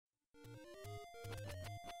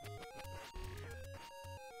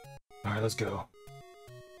Alright, let's go.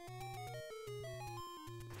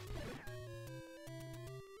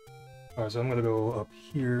 Alright, so I'm gonna go up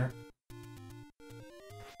here.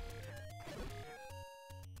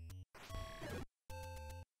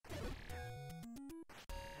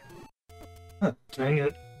 Ah, dang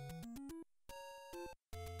it.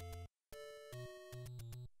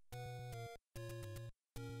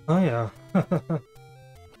 Oh yeah.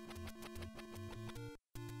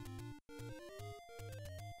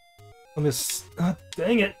 Let me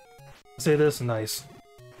dang it! Say this, nice.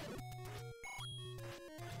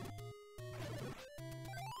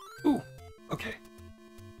 Ooh, okay.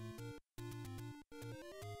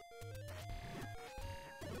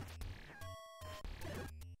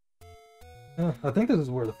 I think this is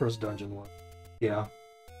where the first dungeon was. Yeah.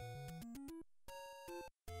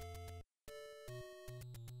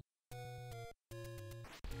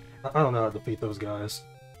 I don't know how to defeat those guys.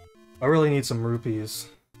 I really need some rupees.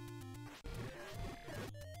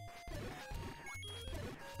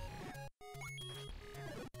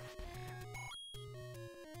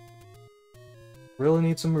 Really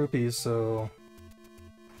need some rupees, so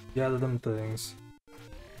gather them things.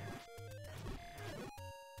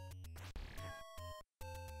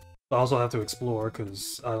 I also have to explore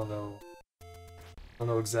because I don't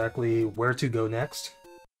know exactly where to go next.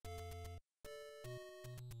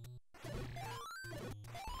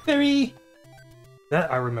 Fairy!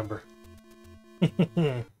 That I remember.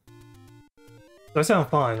 I sound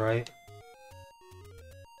fine, right?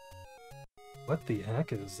 What the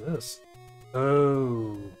heck is this?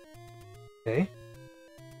 Oh. Okay.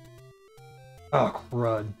 Oh,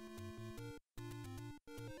 crud.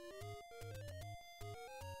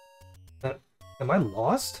 Am I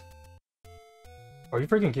lost? Are you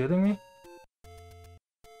freaking kidding me?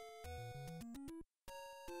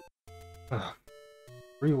 Ugh.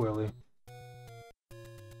 Free Willy.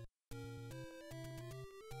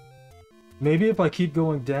 Maybe if I keep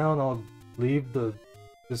going down, I'll leave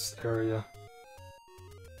this area.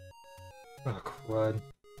 Oh, crud.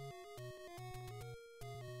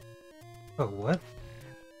 Oh, what?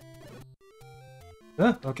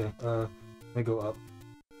 Okay, let me go up.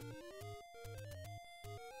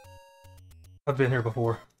 I've been here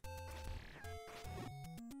before.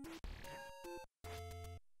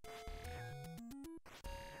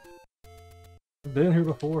 I've been here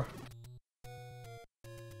before. I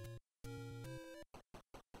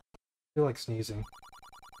feel like sneezing.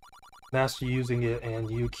 Master using it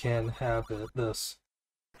and you can have it. This.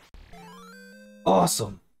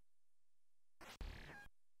 Awesome!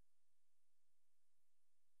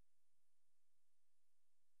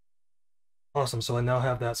 Awesome, so I now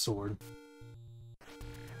have that sword.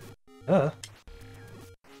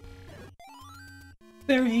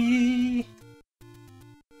 Fairy!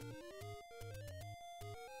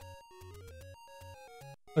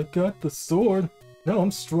 I got the sword. Now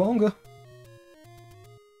I'm stronger.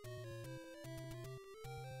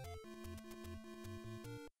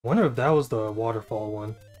 Wonder if that was the waterfall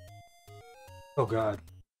one. Oh god.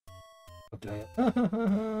 Oh dang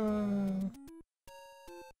it.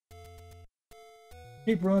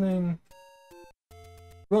 Keep running.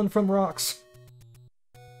 Run from rocks.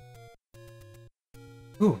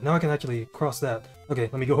 Ooh, now I can actually cross that. Okay,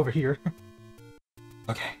 let me go over here.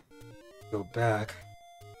 Okay. Go back.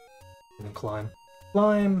 And then climb.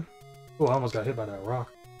 Climb! Oh, I almost got hit by that rock.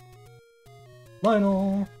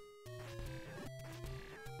 Lionel!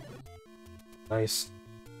 Nice.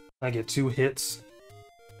 I get 2 hits.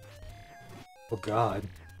 Oh god.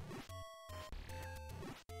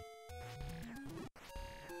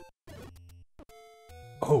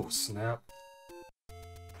 Oh, snap.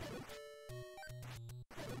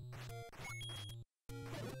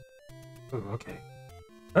 Oh, okay.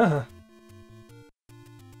 Ah!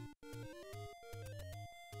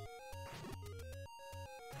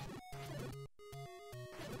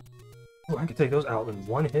 Oh, I can take those out in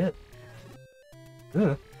 1 hit.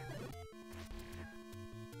 Ugh.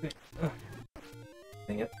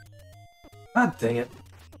 Dang it. Ah, dang it.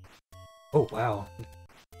 Oh, wow.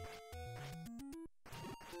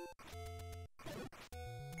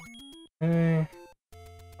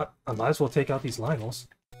 I might as well take out these Lionels.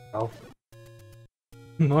 Oh.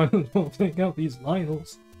 Might as well take out these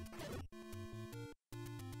Lionels.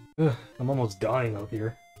 Ugh, I'm almost dying out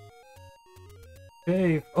here.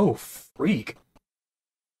 Cave. Oh, freak!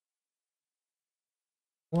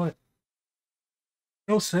 What?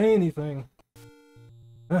 Don't say anything.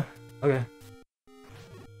 Okay.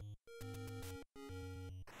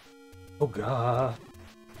 Oh god.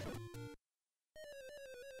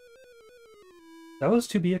 That was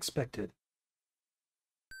to be expected.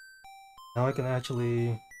 Now I can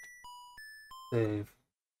actually Save.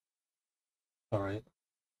 Alright.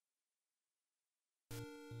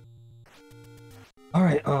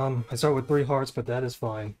 Alright, I start with 3 hearts, but that is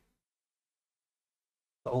fine.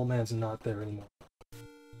 The old man's not there anymore.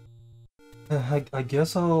 I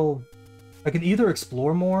guess I can either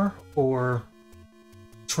explore more, or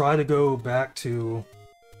try to go back to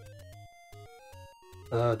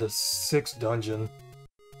the 6th dungeon.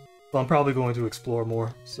 But I'm probably going to explore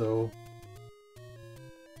more, so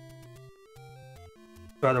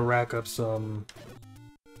try to rack up some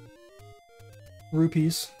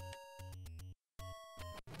rupees.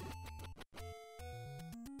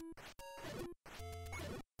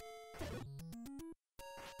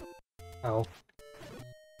 Ow.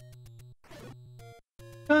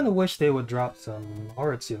 Kinda wish they would drop some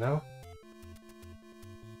hearts, you know?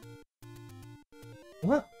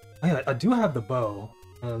 What? I do have the bow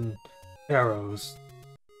and arrows.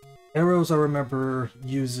 Arrows, I remember,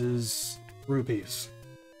 uses rupees,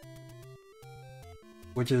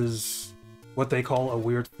 which is what they call a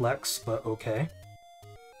weird flex, but okay.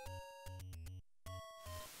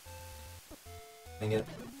 Dang it.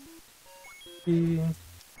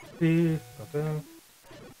 Okay.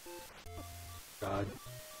 God.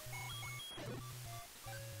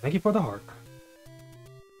 Thank you for the heart.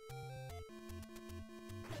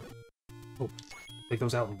 Oh, take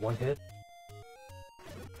those out in one hit.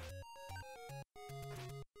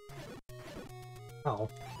 Oh.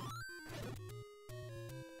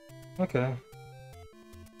 Okay.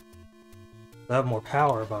 I have more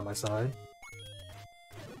power by my side.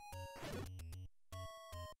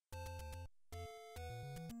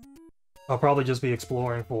 I'll probably just be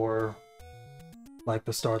exploring for, like,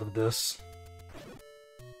 the start of this.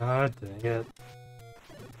 Ah, dang it.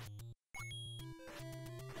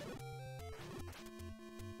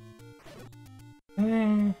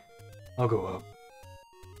 I'll go up.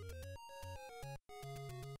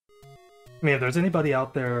 I mean, if there's anybody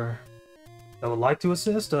out there that would like to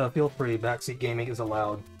assist, feel free. Backseat gaming is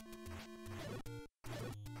allowed.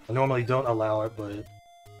 I normally don't allow it, but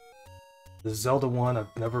the Zelda one,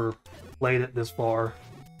 I've never played it this far.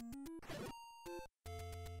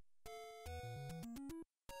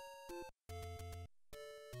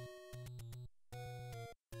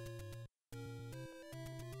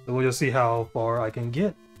 So we'll just see how far I can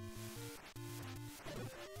get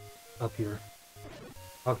up here.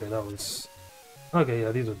 Okay, that was... Okay,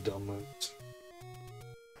 yeah, these are dumb moves.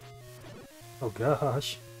 Oh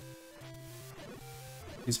gosh.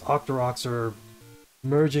 These Octoroks are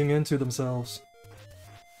merging into themselves.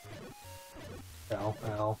 Ow,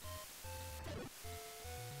 ow.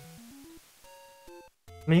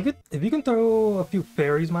 I mean, if you can throw a few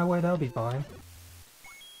fairies my way, that would be fine.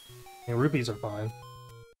 And rupees are fine.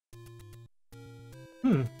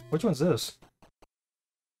 Which one's this?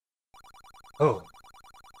 Oh.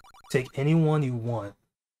 Take any one you want.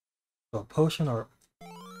 A potion or...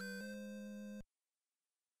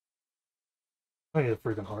 I need a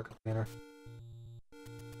freaking heart container.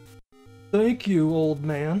 Thank you, old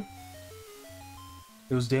man.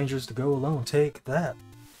 It was dangerous to go alone. Take that.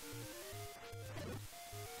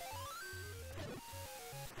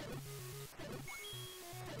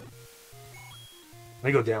 Let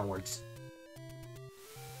me go downwards.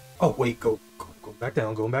 Oh, wait, go back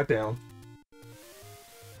down, going back down.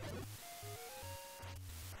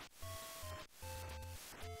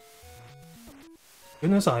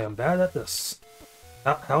 Goodness, I am bad at this.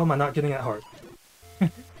 How am I not getting that heart? I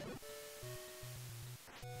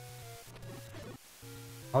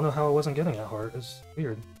don't know how I wasn't getting that heart. It's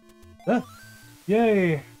weird. Ah!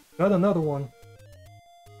 Yay! Got another one.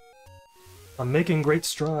 I'm making great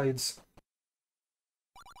strides.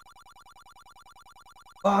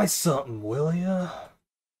 Buy something, will ya?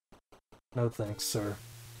 No thanks, sir.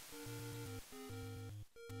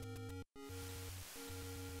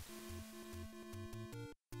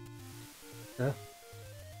 Okay.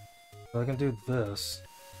 So I can do this.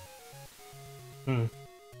 I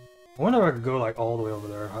wonder if I could go, like, all the way over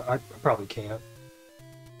there. I probably can't.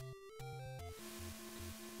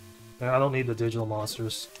 Yeah, I don't need the digital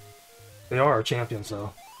monsters. They are our champions,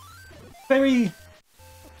 though. Very...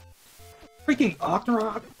 Freaking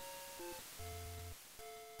Octorok!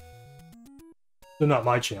 They're not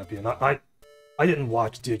my champion. I didn't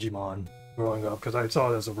watch Digimon growing up, because I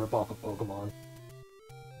saw it as a ripoff of Pokemon.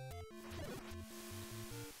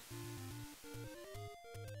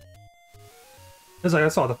 Because I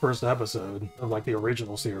saw the first episode of, like, the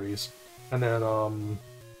original series. And then,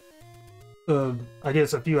 I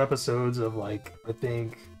guess a few episodes of, like, I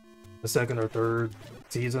think the second or third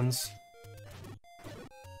seasons.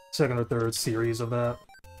 Second or third series of that.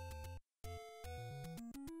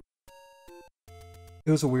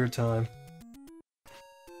 It was a weird time.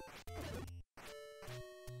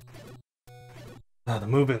 Ah, the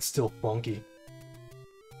movement's still funky.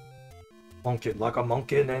 Funky like a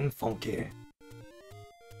monkey and funky.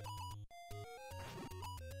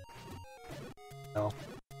 No.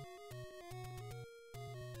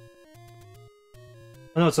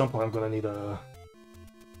 I know at some point I'm gonna need a...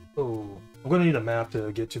 Oh, I'm gonna need a map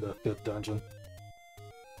to get to the 5th dungeon.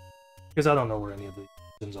 Because I don't know where any of the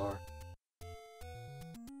dungeons are.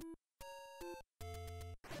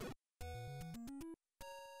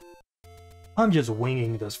 I'm just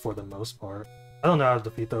winging this for the most part. I don't know how to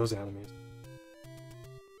defeat those enemies.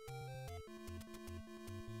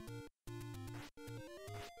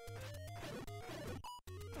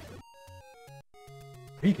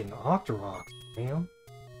 Freaking Octorok, man.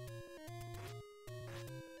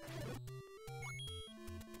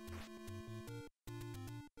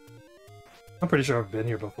 I'm pretty sure I've been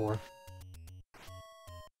here before.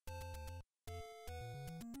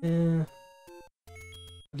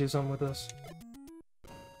 Do something with this.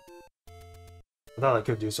 I thought I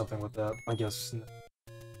could do something with that. I guess.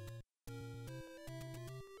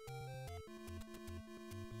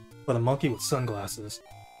 But a monkey with sunglasses.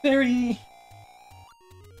 Fairy!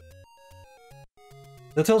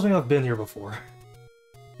 That tells me I've been here before.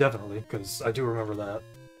 Definitely, because I do remember that.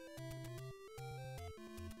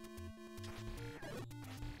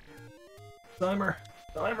 Timer!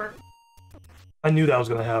 Timer! I knew that was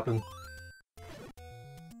gonna happen.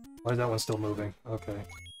 Why is that one still moving? Okay.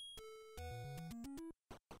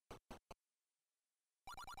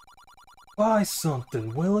 Buy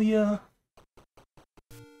something, will ya?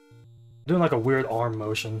 Doing like a weird arm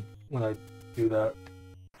motion when I do that.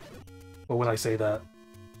 Or when I say that.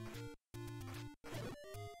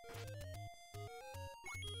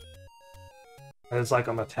 And it's like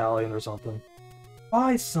I'm Italian or something.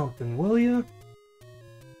 Buy something, will ya?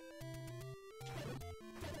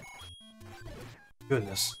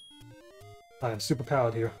 Goodness. I am super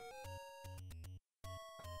powered here.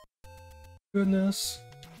 Goodness.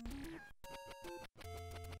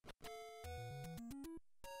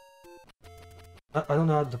 I don't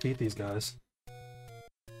know how to defeat these guys.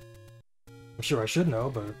 I'm sure I should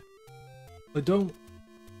know, but I don't.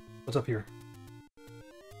 What's up here?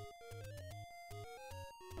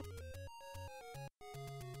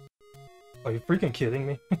 Are you freaking kidding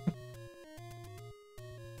me?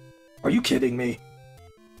 Are you kidding me?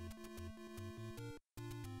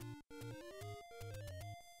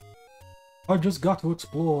 I just got to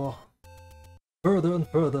explore further and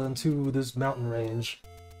further into this mountain range.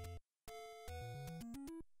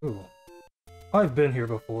 Ooh. I've been here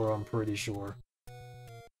before, I'm pretty sure.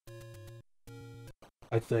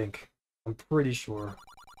 I think. I'm pretty sure.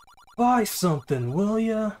 Buy something, will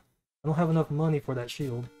ya? I don't have enough money for that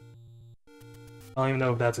shield. I don't even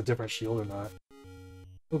know if that's a different shield or not.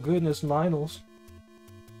 Oh goodness, Minals.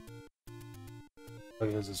 Oh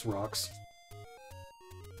yeah, this is rocks.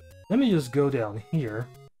 Let me just go down here.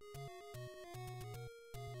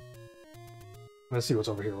 Let's see what's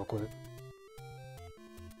over here real quick.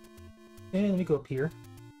 And let me go up here.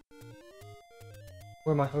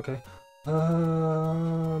 Where am I? Okay.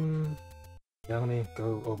 Yeah, let me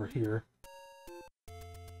go over here.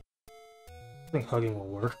 I think hugging will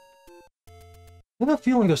work. I have a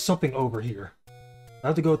feeling there's something over here. I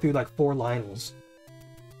have to go through like 4 Lionels.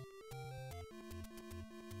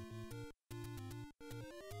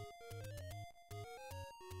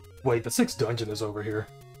 Wait, the 6th dungeon is over here.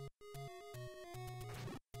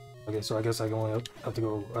 Okay, so I guess I only have to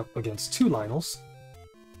go up against 2 Lionels.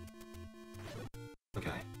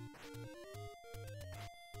 Okay.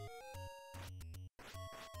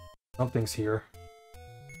 Something's here.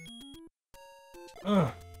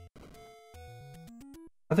 Ugh.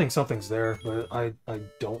 I think something's there, but I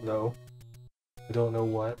don't know. I don't know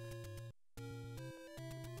what.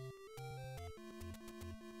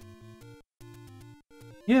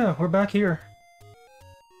 Yeah, we're back here.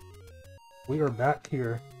 We are back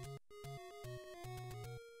here.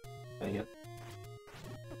 Dang it.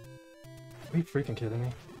 Are you freaking kidding me?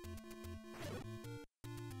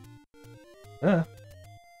 Yeah.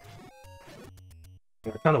 I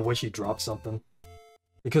kind of wish he dropped something.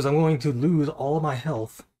 Because I'm going to lose all of my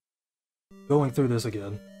health going through this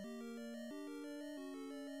again.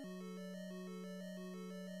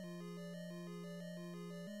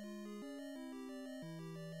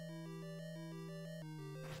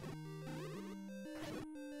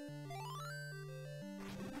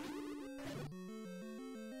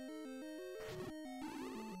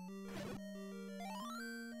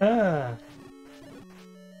 Ah!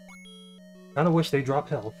 Kinda wish they dropped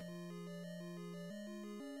health.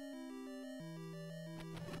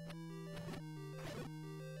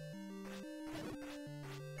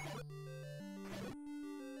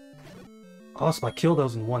 Lost my kill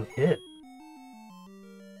those in one hit.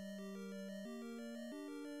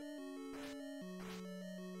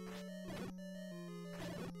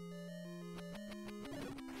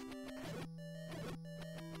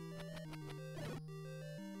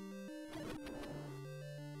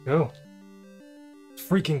 Go. Let's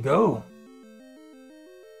freaking go.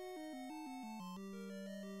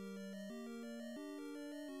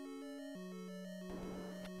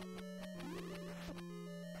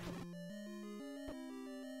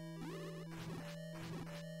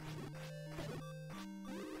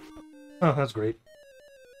 Oh, that's great.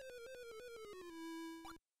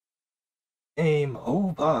 Game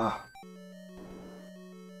over.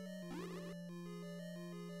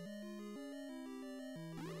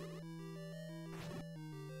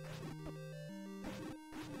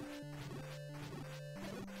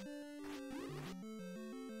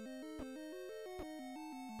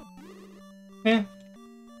 Eh.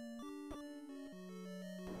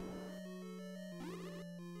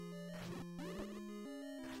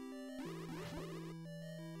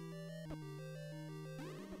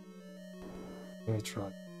 Let me try.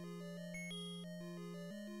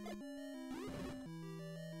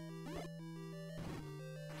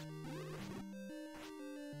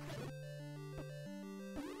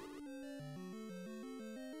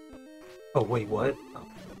 Oh, wait, what?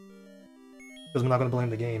 Because I'm not going to blame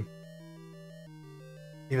the game.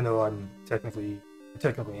 Even though I technically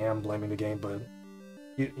am blaming the game, but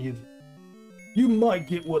you might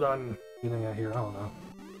get what I'm getting at here. I don't know.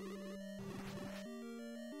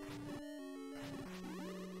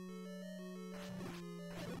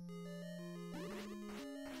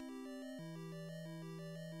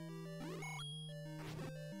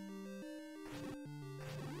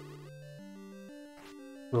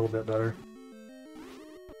 A little bit better.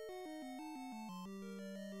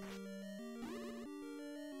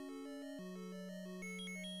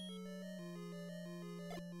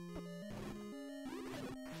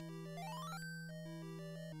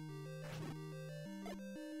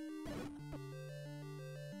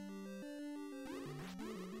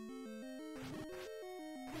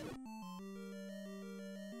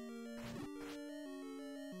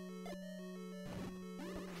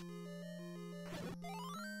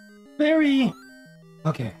 Very...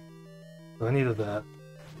 Okay. So I needed that.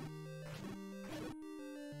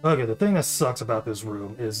 Okay, the thing that sucks about this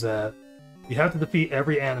room is that you have to defeat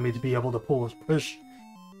every enemy to be able to push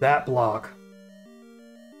that block.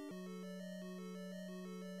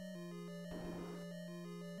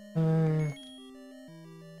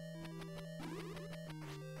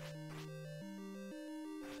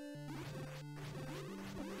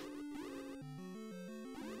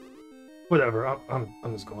 Whatever, I'm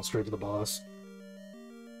just going straight to the boss.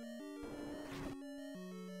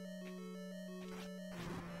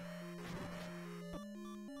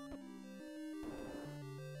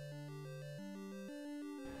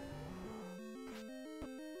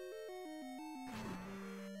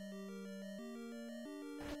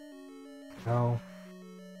 No.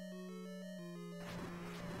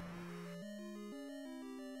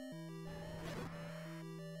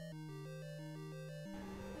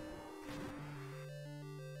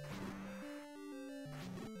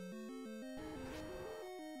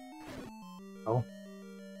 Oh.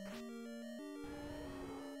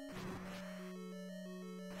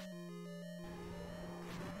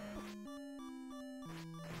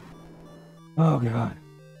 Oh god.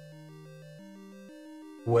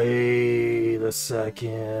 Wait a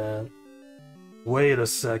second. Wait a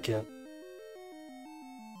second.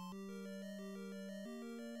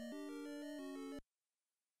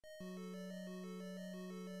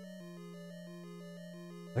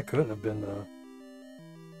 That couldn't have been the...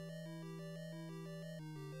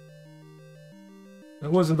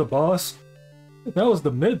 That wasn't the boss. That was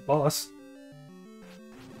the mid-boss.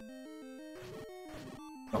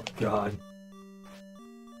 Oh god.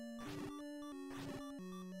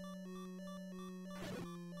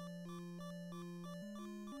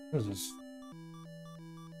 What is this?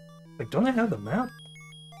 Like, don't I have the map?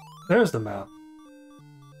 There's the map.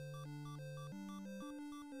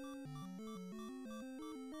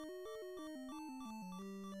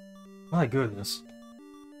 My goodness.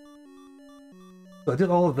 So I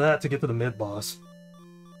did all of that to get to the mid-boss.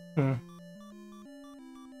 Hmm.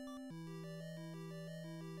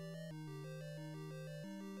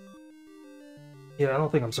 Yeah, I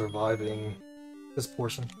don't think I'm surviving this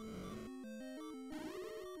portion.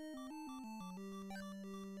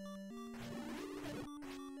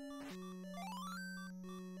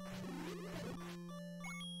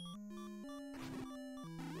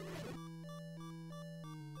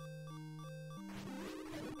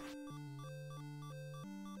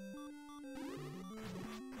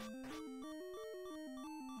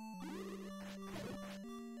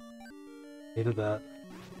 Needed that.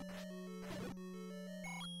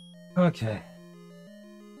 Okay.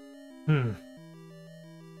 I'm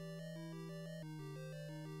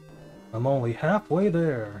only halfway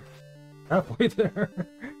there. Halfway there.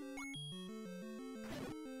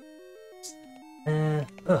 And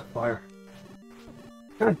fire.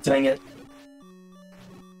 God dang it!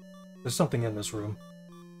 There's something in this room.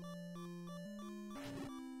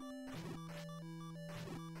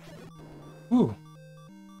 Ooh.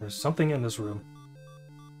 There's something in this room.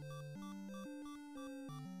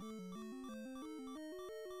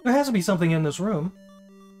 There has to be something in this room.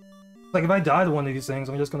 Like, if I die to one of these things,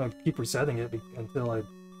 I'm just gonna keep resetting it until I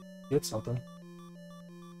get something.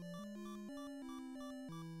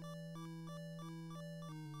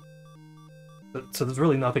 So there's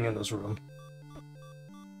really nothing in this room.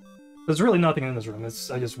 There's really nothing in this room.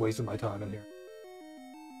 I just wasted my time in here.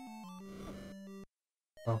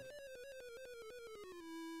 Oh.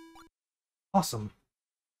 Awesome.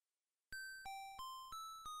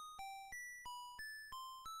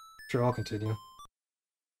 Sure, I'll continue.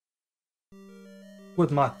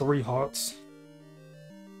 With my 3 hearts.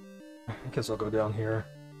 I guess I'll go down here.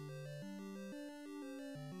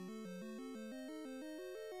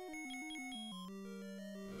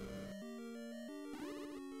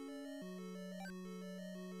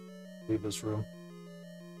 Leave this room.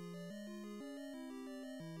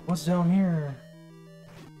 What's down here?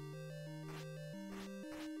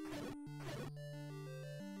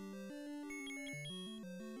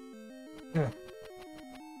 Yeah.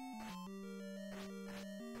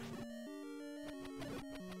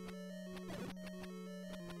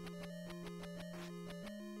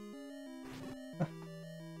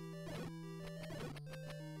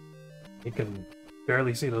 You can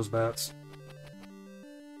barely see those bats.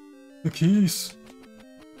 The keys!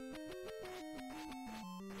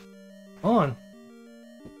 On!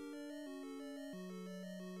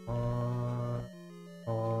 On...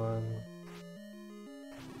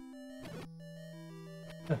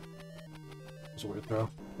 Yeah. That's a weird throw.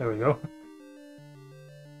 There we go.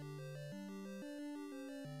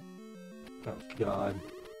 Oh god.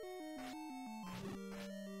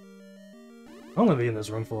 I'm gonna be in this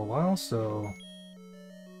room for a while, so...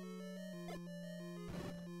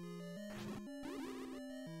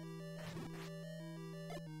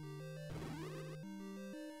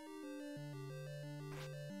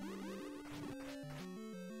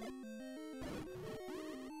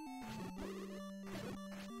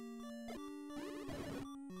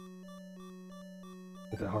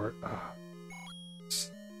 Get that heart.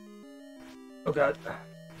 Oh god.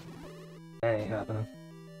 That ain't happening.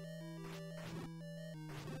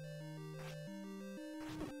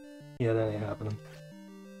 Yeah, that ain't happening.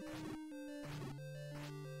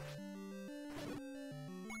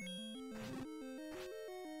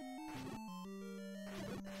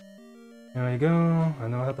 There we go. I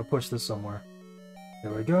know I have to push this somewhere.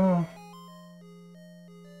 There we go.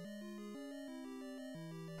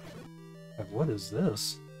 What is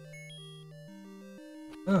this?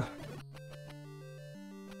 There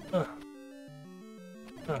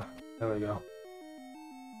we go.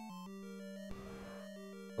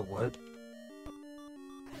 The what?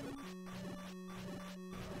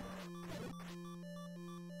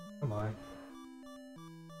 Am I?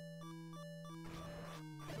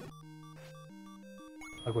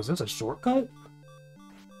 Like, was this a shortcut?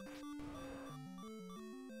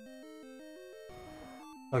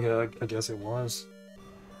 Okay, I guess it was.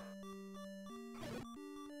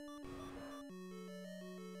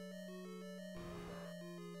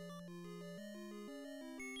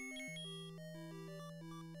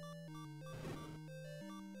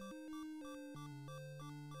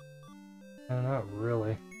 Not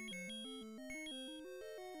really.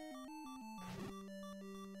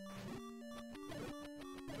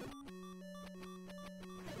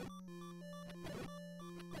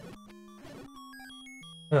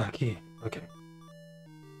 Key. Okay.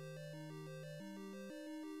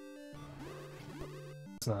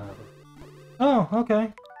 It's not happening. Oh,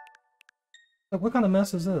 okay. What kind of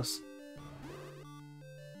mess is this?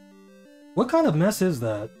 What kind of mess is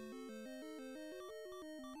that?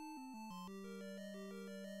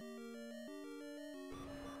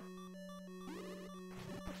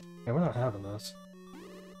 Yeah, we're not having this.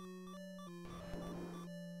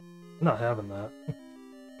 We're not having that.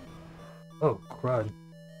 Oh, crud.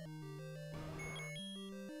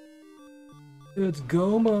 It's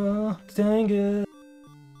Goma! Dang it!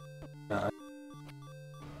 God.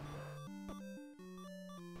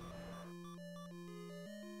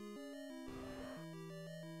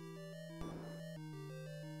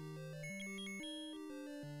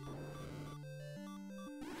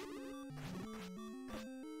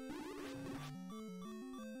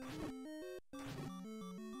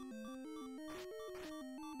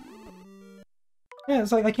 Yeah,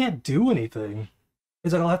 it's like I can't do anything.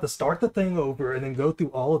 It's like I'll have to start the thing over and then go through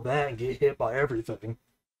all of that and get hit by everything.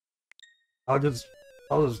 I'll just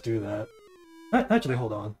do that. Actually,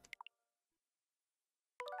 hold on.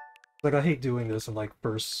 Like, I hate doing this in, like,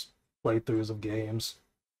 first playthroughs of games.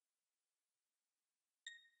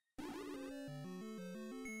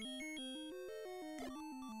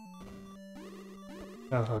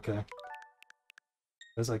 Oh, okay.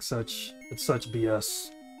 It's like it's such BS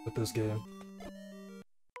with this game.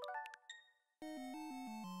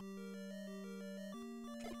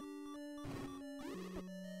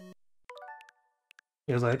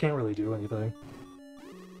 Yeah, it's like, I can't really do anything.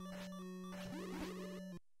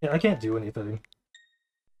 Yeah, I can't do anything.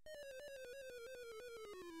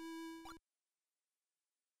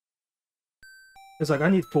 It's like, I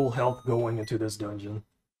need full health going into this dungeon.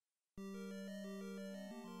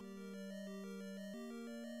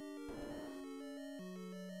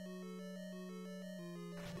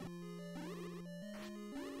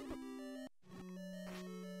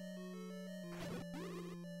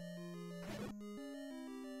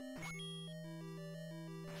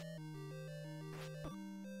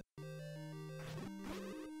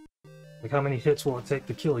 Like, how many hits will it take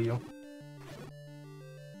to kill you?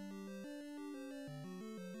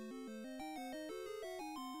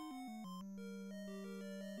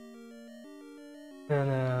 And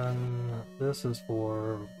then this is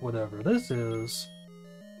for whatever this is.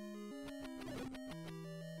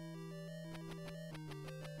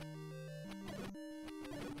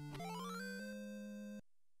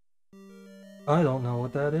 I don't know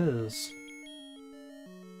what that is.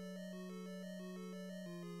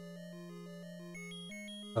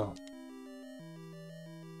 Oh.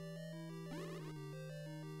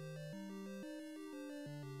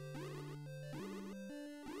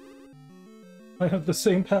 I have the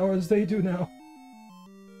same power as they do now.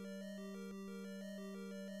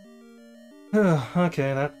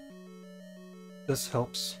 Okay, this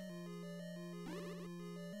helps.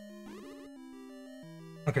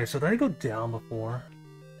 Okay, so did I go down before?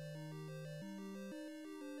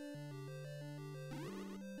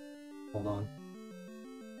 Hold on.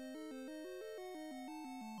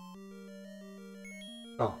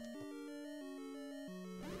 Oh.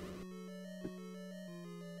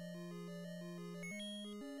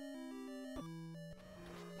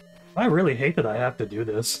 I really hate that I have to do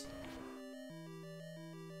this.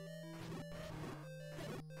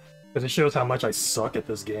 Because it shows how much I suck at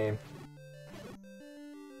this game.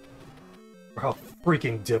 Or how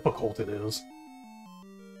freaking difficult it is.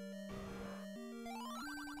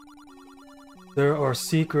 There are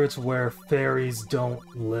secrets where fairies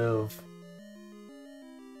don't live.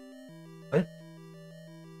 What?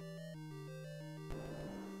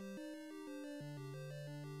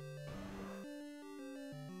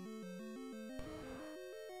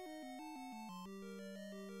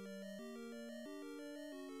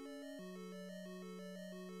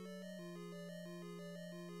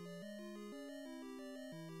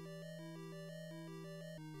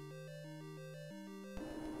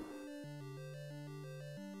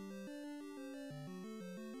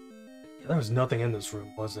 There was nothing in this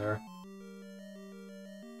room, was there?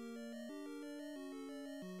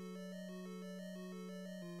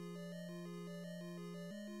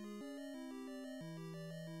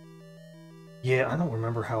 Yeah, I don't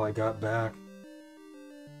remember how I got back.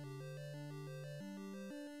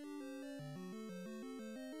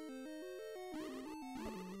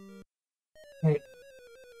 Hey,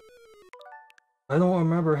 I don't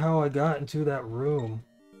remember how I got into that room.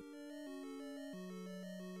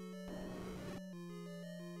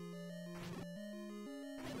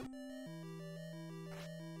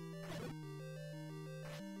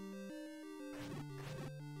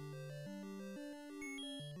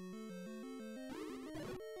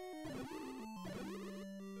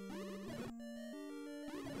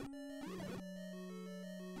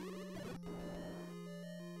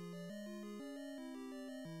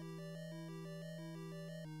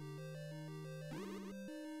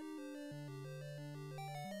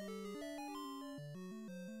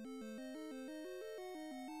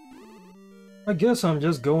 I guess I'm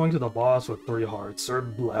just going to the boss with 3 hearts, or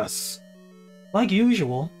less. Like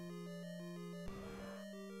usual.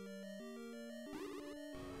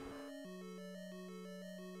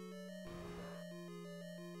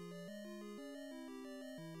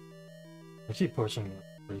 I keep pushing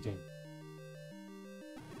the freaking...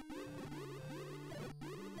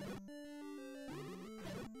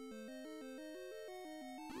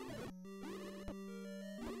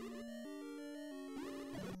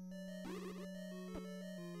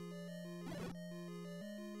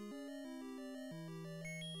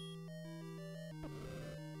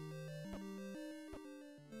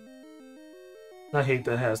 I hate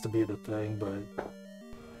that has to be the thing, but...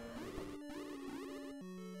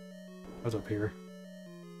 What's up here?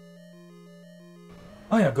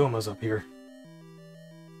 Oh yeah, Goma's up here.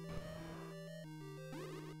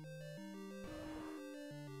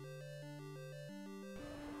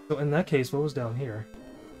 So in that case, what was down here?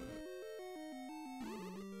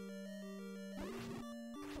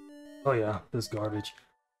 Oh yeah, this garbage.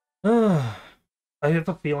 I have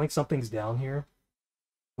a feeling something's down here,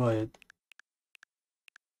 but...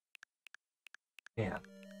 Yeah.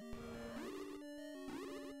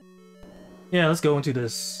 Yeah, let's go into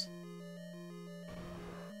this.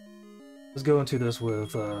 Let's go into this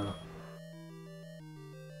with,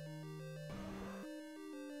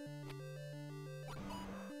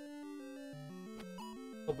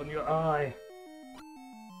 Open your eye.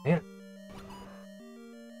 Man.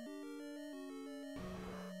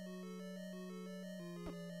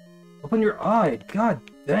 Open your eye! God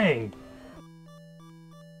dang!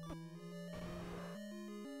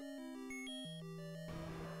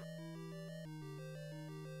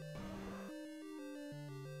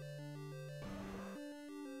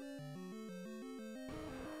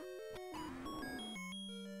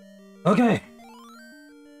 Okay!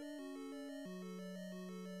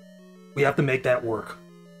 We have to make that work.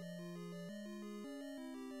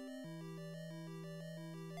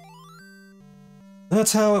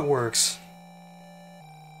 That's how it works.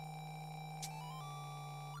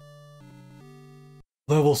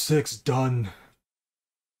 Level 6 done.